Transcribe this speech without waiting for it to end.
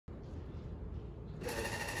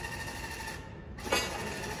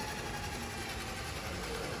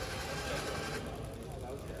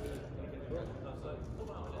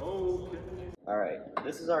Alright,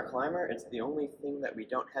 this is our climber. It's the only thing that we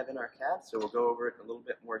don't have in our CAD, so we'll go over it in a little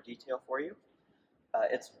bit more detail for you.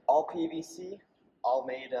 It's all PVC, all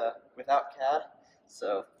made without CAD,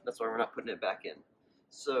 so that's why we're not putting it back in.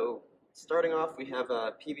 So, starting off, we have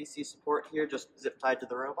a PVC support here, just zip tied to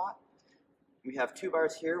the robot. We have two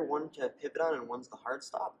bars here, one to pivot on and one's the hard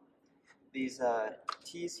stop. These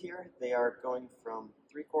T's here, they are going from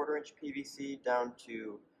 3/4 inch PVC down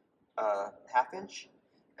to 1/2 inch,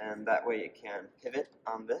 and that way it can pivot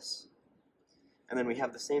on this. And then we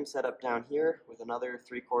have the same setup down here with another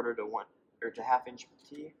 3/4 to 1/2 inch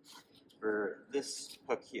T for this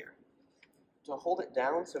hook here. To hold it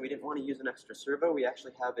down, so we didn't want to use an extra servo, we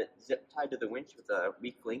actually have it zip tied to the winch with a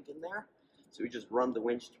weak link in there. So we just run the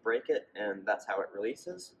winch to break it, and that's how it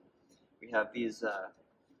releases. We have these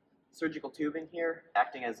surgical tubing here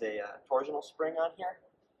acting as a torsional spring on here.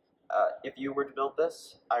 If you were to build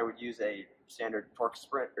this, I would use a standard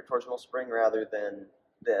torsional spring rather than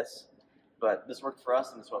this, but this worked for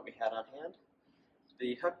us and it's what we had on hand.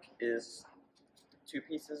 The hook is 2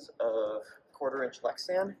 pieces of 1/4 inch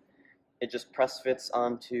Lexan. It just press fits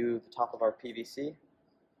onto the top of our PVC.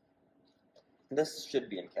 This should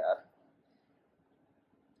be in CAD.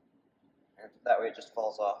 And that way it just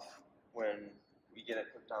falls off when we get it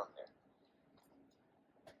hooked on there.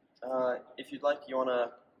 If you'd like, you want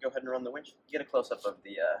to go ahead and run the winch, get a close-up of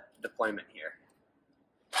the deployment here.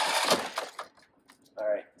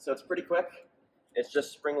 Alright, so it's pretty quick. It's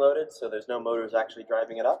just spring-loaded, so there's no motors actually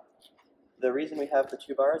driving it up. The reason we have the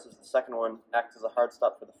 2 bars is the second one acts as a hard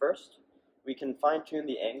stop for the first. We can fine-tune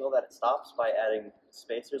the angle that it stops by adding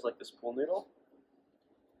spacers like this pool noodle.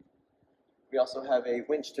 We also have a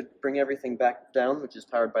winch to bring everything back down, which is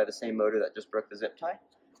powered by the same motor that just broke the zip tie.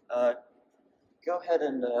 Go ahead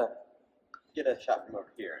and get a shot from over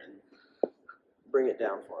here and bring it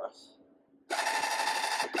down for us. So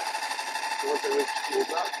once the winch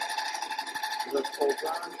pulls up, the lift pulls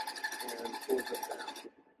on and pulls it down.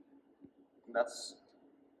 And that's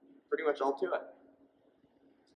pretty much all to it.